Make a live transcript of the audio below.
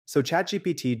So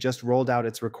ChatGPT just rolled out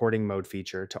its recording mode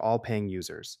feature to all paying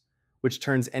users, which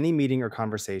turns any meeting or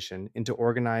conversation into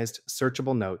organized,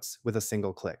 searchable notes with a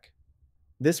single click.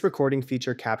 This recording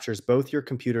feature captures both your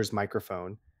computer's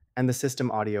microphone and the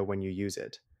system audio when you use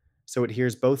it, so it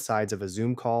hears both sides of a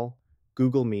Zoom call,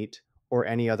 Google Meet, or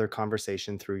any other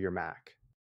conversation through your Mac.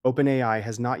 OpenAI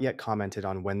has not yet commented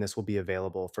on when this will be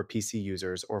available for PC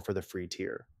users or for the free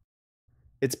tier.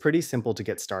 It's pretty simple to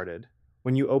get started.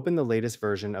 When you open the latest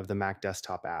version of the Mac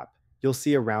desktop app, you'll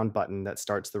see a round button that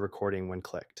starts the recording when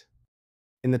clicked.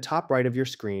 In the top right of your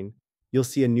screen, you'll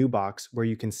see a new box where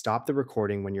you can stop the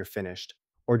recording when you're finished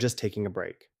or just taking a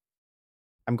break.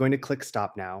 I'm going to click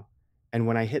stop now, and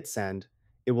when I hit send,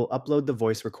 it will upload the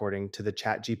voice recording to the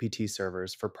ChatGPT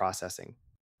servers for processing.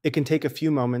 It can take a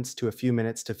few moments to a few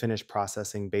minutes to finish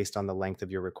processing based on the length of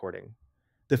your recording.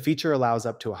 The feature allows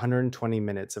up to 120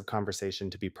 minutes of conversation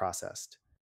to be processed.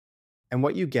 And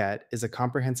what you get is a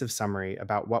comprehensive summary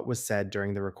about what was said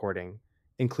during the recording,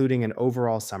 including an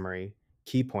overall summary,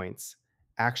 key points,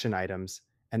 action items,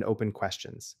 and open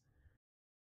questions.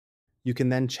 You can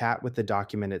then chat with the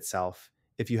document itself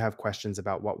if you have questions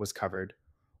about what was covered,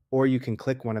 or you can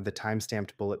click one of the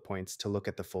timestamped bullet points to look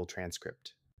at the full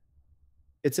transcript.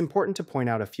 It's important to point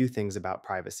out a few things about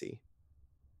privacy.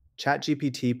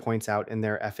 ChatGPT points out in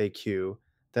their FAQ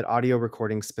that audio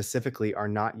recordings specifically are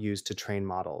not used to train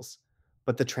models,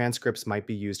 but the transcripts might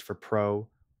be used for Pro,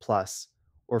 Plus,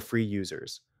 or free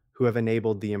users who have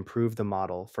enabled the Improve the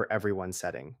Model for Everyone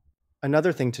setting.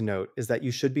 Another thing to note is that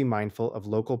you should be mindful of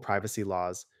local privacy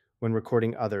laws when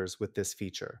recording others with this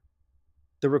feature.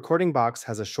 The recording box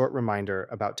has a short reminder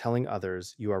about telling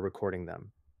others you are recording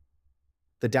them.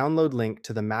 The download link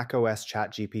to the macOS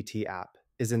ChatGPT app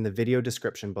is in the video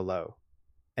description below.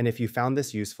 And if you found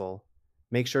this useful,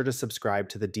 make sure to subscribe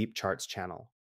to the Deep Charts channel.